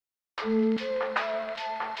From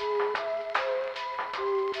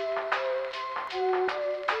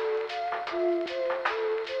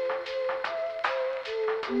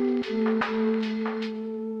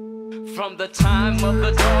the time of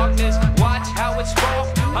the darkness, watch how it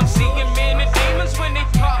sparks. I'm seeing many demons when they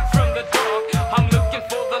pop from the dark. I'm looking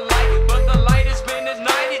for the light, but the light has been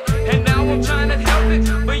ignited, and now I'm trying to help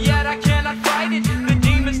it, but yet I cannot fight it. The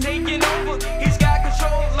demon's taking over, he's got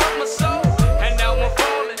control of my soul, and now I'm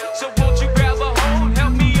falling. So won't you grab a hold,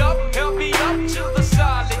 help me up to the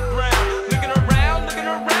solid ground. Looking around,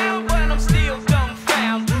 but I'm still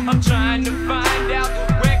dumbfounded. I'm trying to find out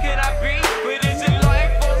where can I be, but is it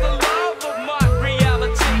life or the love of my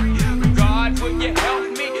reality? God, will you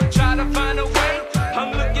help me try to find a way?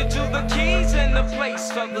 I'm looking to the keys and the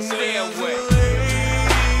place of the stairway.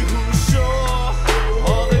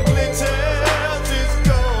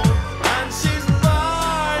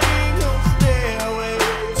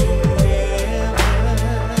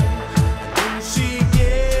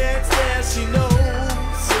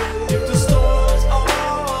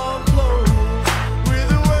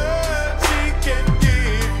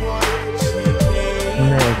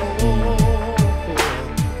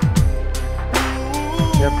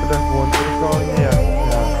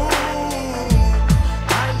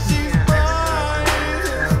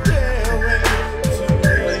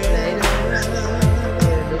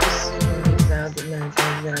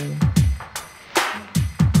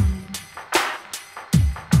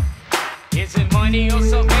 Is it money or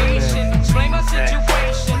salvation? Explain my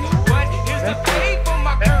situation. What is the pay for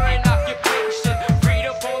my current occupation?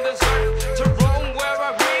 Freedom on this earth to roam where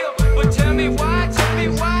I will. But tell me why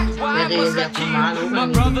must I kill my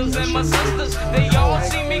brothers and my sisters? They all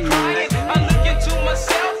see me crying. I look into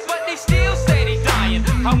myself, but they still say they dying.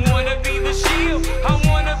 I wanna be the shield, I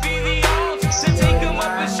wanna be the arms to take them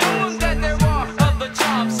up and show them that there are other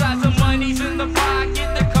jobs. Size of money's in the pocket,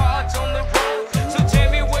 the cards on the road. So tell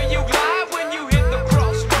me where you lie when you hit the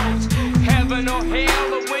crossroads. Heaven or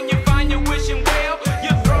hell, or when you find your wishing well,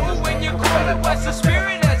 you throw when you call it what's the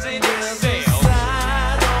spirit as it excels.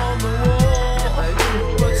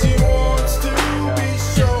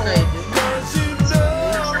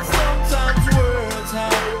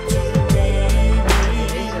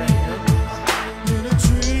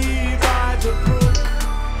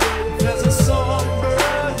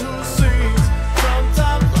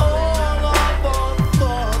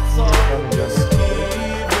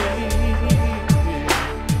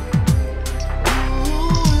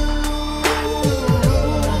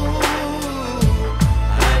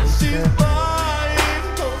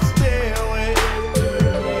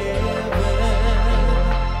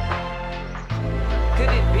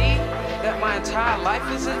 My entire life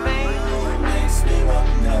is in vain?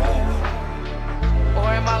 Or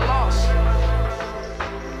am I lost?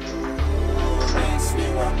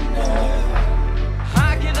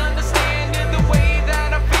 I can understand in the way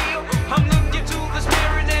that I feel. I'm looking to the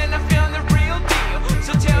spirit and I found the real deal.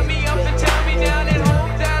 So tell me up and tell me down and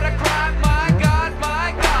hope that I cry. My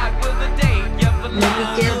God, will the day ever lie?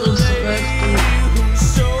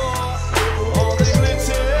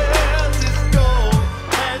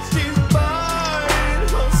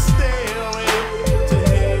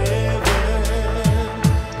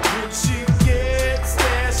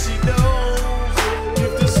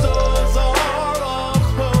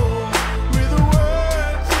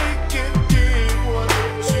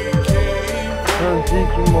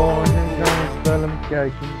 Morgen gaan we spellen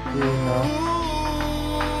kijken.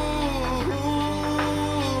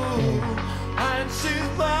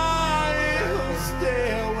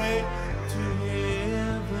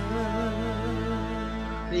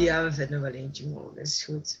 Ja, we vinden wel eentje morgen, is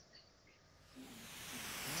goed.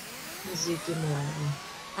 Muziek morgen.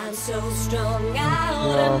 I'm so strung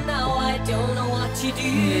out and now I don't know what to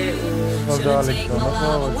do. Should I take my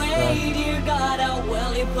love away, dear God, how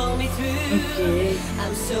will you pull me through?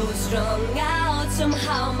 I'm so strung out,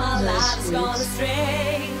 somehow my life's gone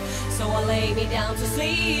astray. So I lay me down to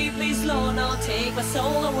sleep, please Lord, now take my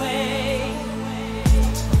soul away.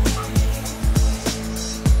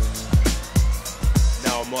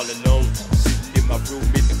 Now I'm all alone, sitting in my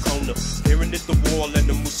room in the corner, staring at the wall and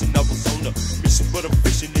the motion I was on the mission, but I'm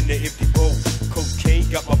fishing in the empty bowl. Cocaine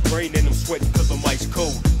got my brain and I'm sweating cause I'm ice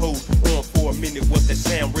cold. Hold on for a minute, what that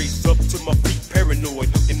sound? Raised up to my feet, paranoid,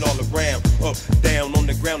 looking all around. Up, down, on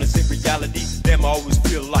the ground, is it reality? Damn, I always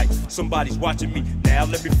feel like somebody's watching me. Now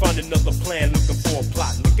let me find another plan, looking for a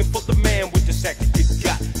plot. Looking for the man with the sack that get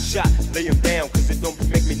got shot. Lay him down cause it don't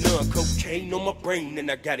make me numb. Cocaine on my brain and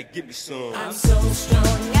I gotta give me some. I'm so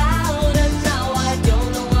strung out and now I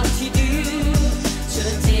don't know what to do. Should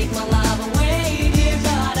I take my love away, dear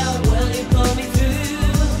God, I will.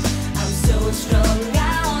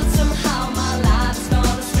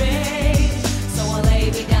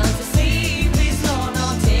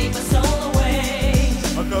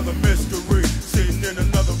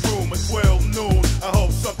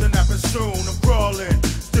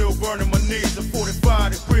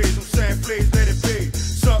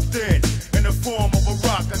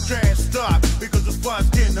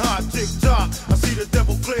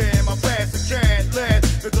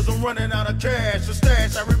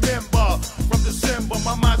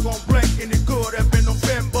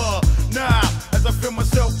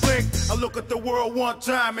 one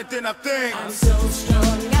time and then I think I'm so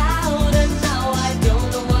strong